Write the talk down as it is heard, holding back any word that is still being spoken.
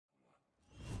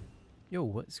Yo,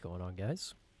 what's going on,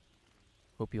 guys?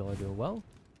 Hope you all are doing well.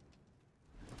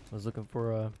 I was looking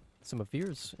for some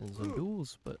affairs and some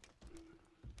duels, but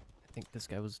I think this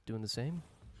guy was doing the same.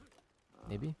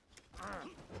 Maybe.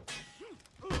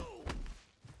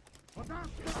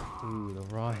 Ooh, the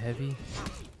raw heavy.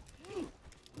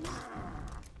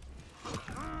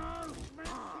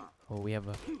 Oh, we have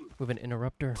an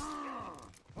interrupter.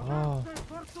 Oh,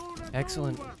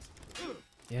 excellent.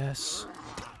 Yes.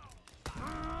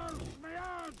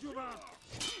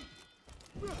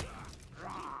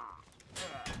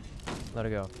 Let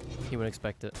it go. He wouldn't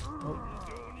expect it.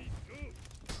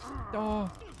 Oh.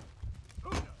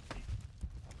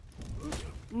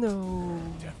 No.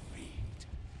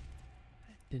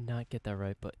 Did not get that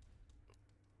right, but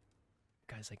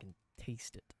guys, I can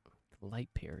taste it. The light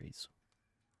parries.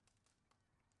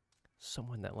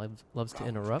 Someone that loves to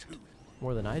interrupt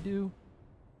more than I do?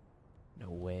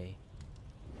 No way.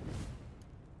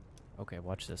 Okay,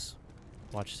 watch this.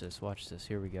 Watch this, watch this.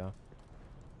 Here we go.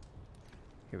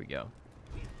 Here we go.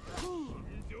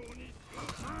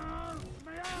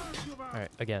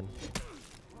 Alright, again.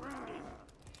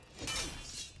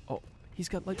 Oh, he's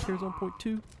got light parries on point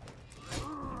too.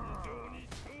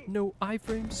 No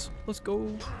iframes. Let's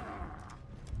go.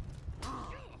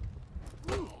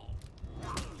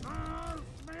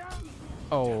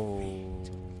 Oh.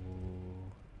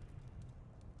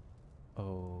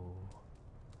 Oh.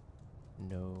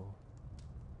 No.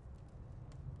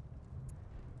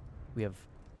 We have...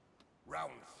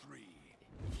 Round 3.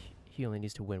 He only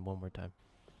needs to win one more time.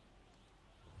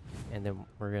 And then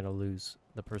we're gonna lose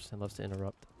the person that loves to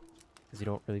interrupt. Because you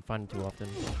don't really find it too often.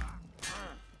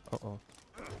 Uh-oh.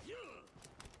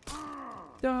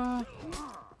 Ah!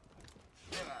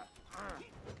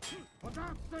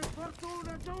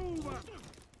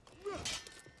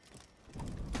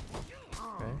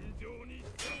 Okay.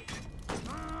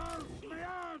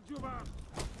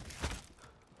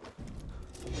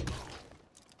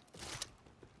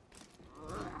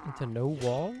 Into no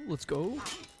wall. Let's go.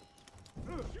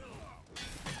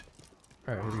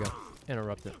 Alright, here we go.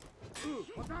 Interrupt it.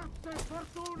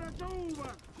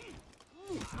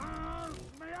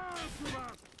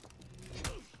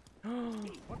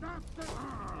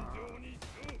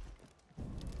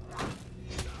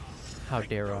 How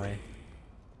dare I?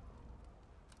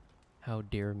 How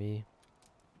dare me?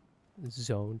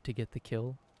 Zone to get the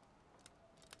kill.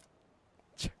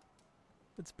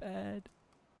 That's bad.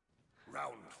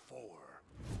 Round 4.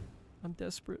 I'm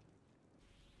desperate.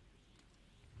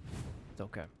 It's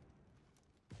okay.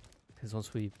 Because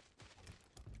once we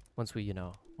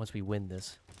win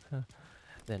this,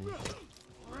 then...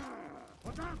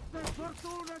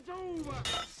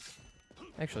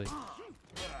 Actually,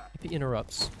 if he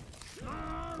interrupts,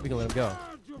 we can let him go.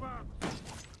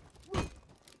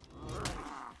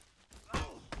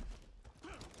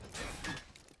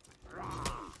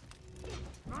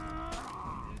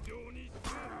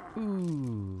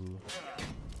 Ooh.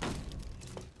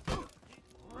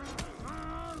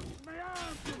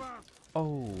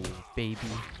 Oh, baby.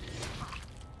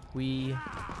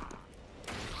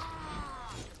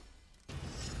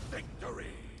 Victory.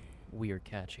 We are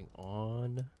catching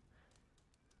on.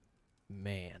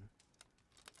 Man.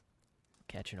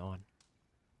 Catching on.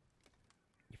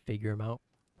 You figure him out.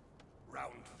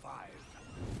 Round 5.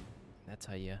 That's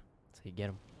how you get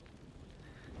him.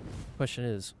 Question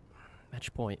is,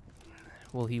 match point.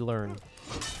 Will he learn?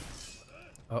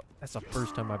 Oh, that's the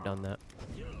first time I've done that.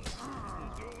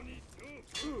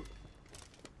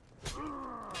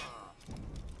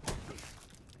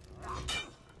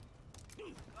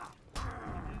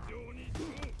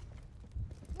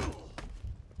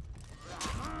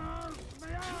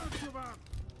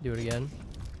 Do it again.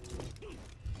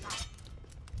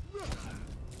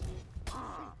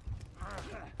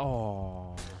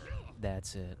 Oh,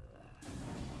 that's it.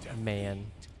 Man.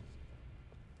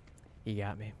 He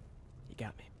got me. He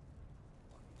got me.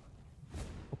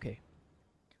 Okay.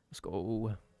 Let's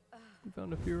go. We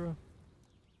found a Fira.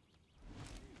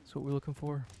 That's what we're looking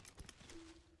for.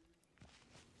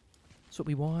 That's what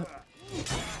we want.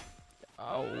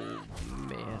 Oh,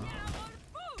 man.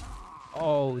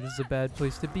 Oh, this is a bad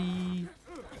place to be.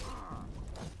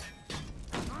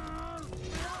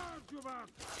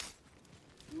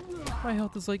 My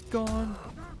health is like gone.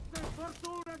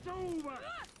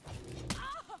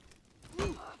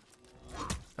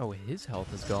 Oh, his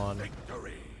health is gone.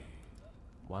 Victory.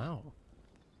 Wow.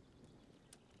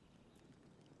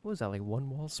 What was that, like one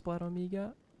wall splat on me you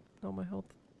got? Oh, my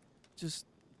health just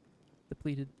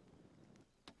depleted.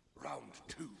 Round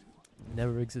 2.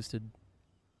 Never existed.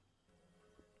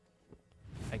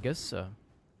 I guess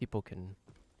people can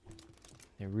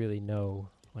They really know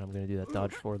when I'm gonna do that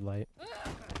dodge forward light.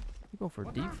 You go for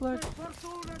deflect?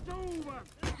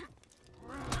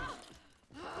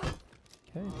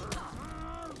 Okay.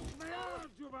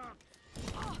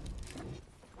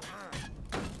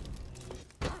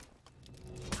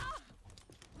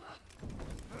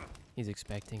 He's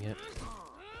expecting it.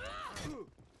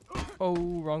 Oh,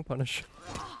 wrong punish.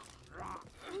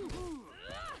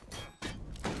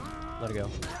 Let it go.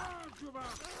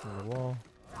 On the wall.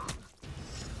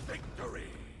 Victory.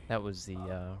 That was the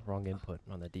wrong input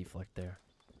on the deflect there.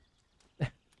 I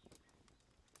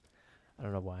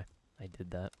don't know why I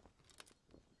did that.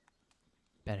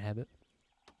 Bad habit.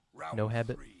 Round No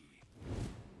habit. 3.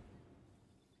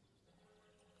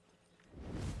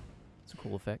 It's a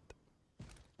cool effect.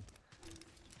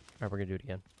 Alright, we're gonna do it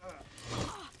again.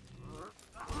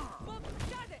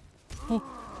 Oh!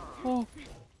 Oh!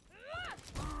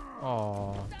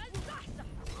 Aww.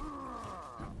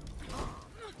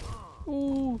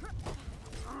 Ooh.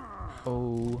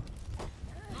 Oh.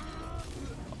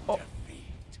 Oh.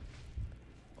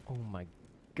 Oh my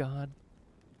god.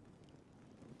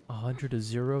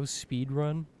 100-0 speed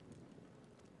run?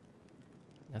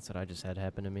 That's what I just had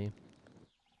happen to me.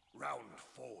 Round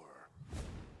 4.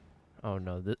 Oh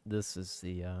no, this is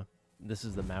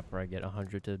the map where I get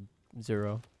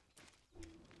 100-0.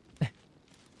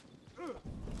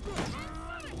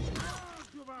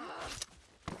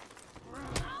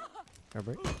 Guard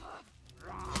break.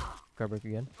 Guard break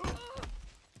again.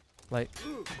 Light.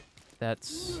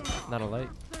 That's not a light.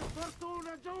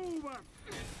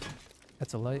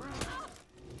 That's a light.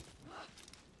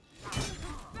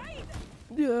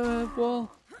 Yeah, wall.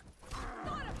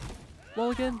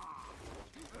 Wall again.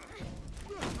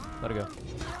 Let it go.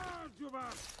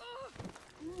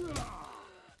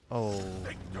 Oh,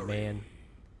 man.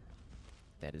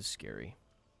 That is scary.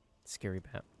 Scary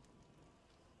map.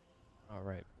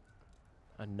 Alright.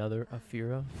 Another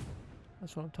Afira.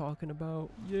 That's what I'm talking about.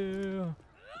 Yeah.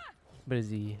 But is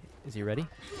he ready?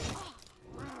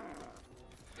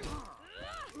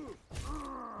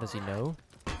 Does he know?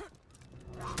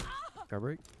 Guard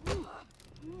break.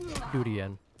 Do it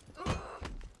again. I'm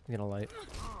gonna light.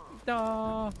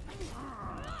 Ah!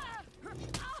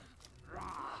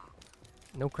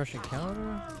 No crushing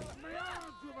counter?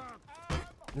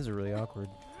 This is really awkward.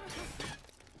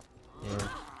 Yeah.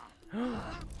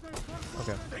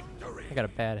 Okay. I got a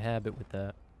bad habit with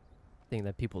that. Thinking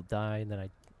that people die and then I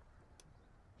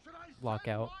lock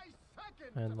out.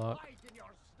 I unlock.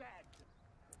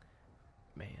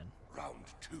 Man. Round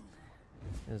 2.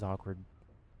 This is awkward.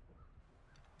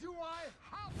 Do I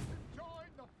have to join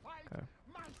the fight Okay.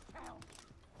 myself?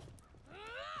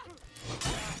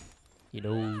 He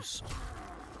knows.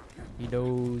 He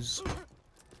knows.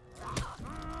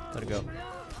 Let it go.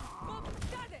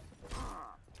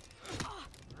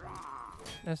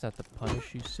 That's not the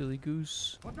punish, you silly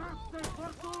goose.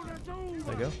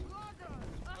 Let it go.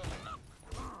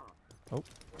 Oh.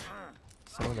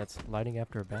 Someone that's lighting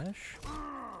after a bash?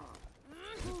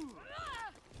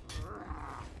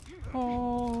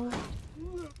 Oh.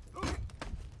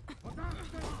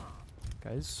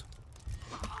 Guys.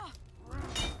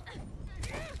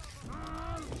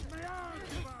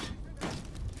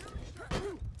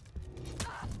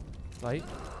 Light.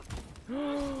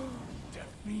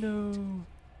 No.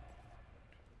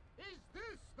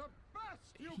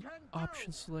 He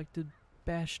option selected,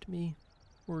 bashed me.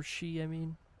 Or she, I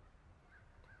mean.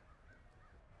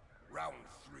 Round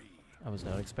 3. I was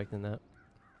not expecting that.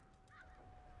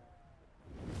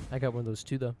 I got one of those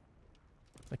too, though.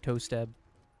 A toe stab.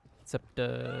 Except,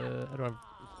 I don't have...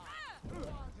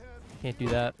 Can't do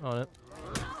that on it.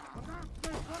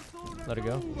 Let it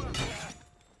go.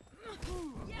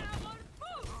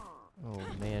 Oh,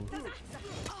 man.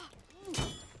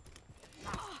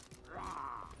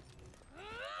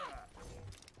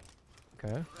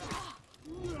 Okay.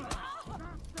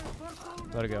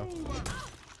 Let it go.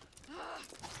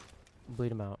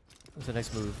 Bleed him out. What's the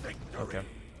next move? Okay.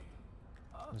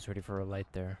 I was ready for a light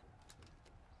there.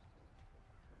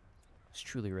 I was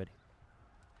truly ready.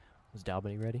 Was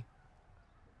Dalbany ready?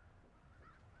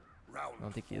 Round I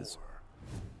don't think he is. 4.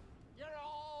 You're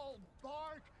all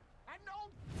bark and no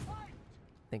fight.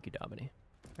 Thank you, Dalbany.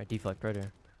 Alright, deflect right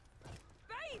here.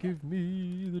 Give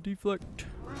me the deflect.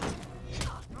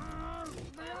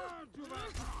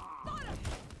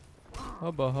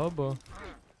 Hubba hubba.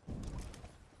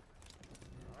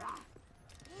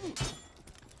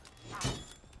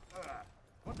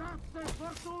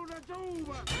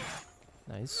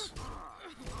 Nice.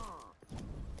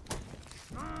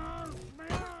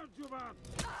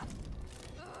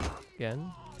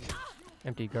 Again.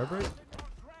 Empty guard break.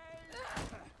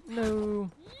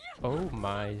 No. Oh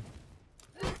my.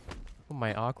 Oh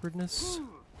my awkwardness.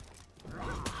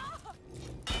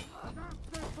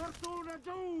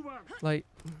 Like.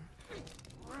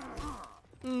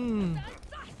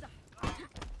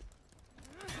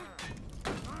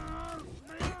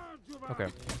 Okay.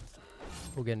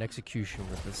 We'll get an execution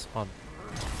with this on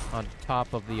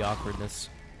top of the awkwardness.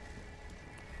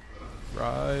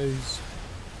 Rise.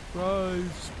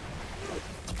 Rise.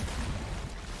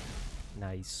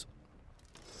 Nice.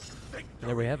 And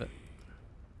there we have it.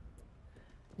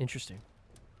 Interesting.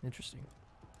 Interesting.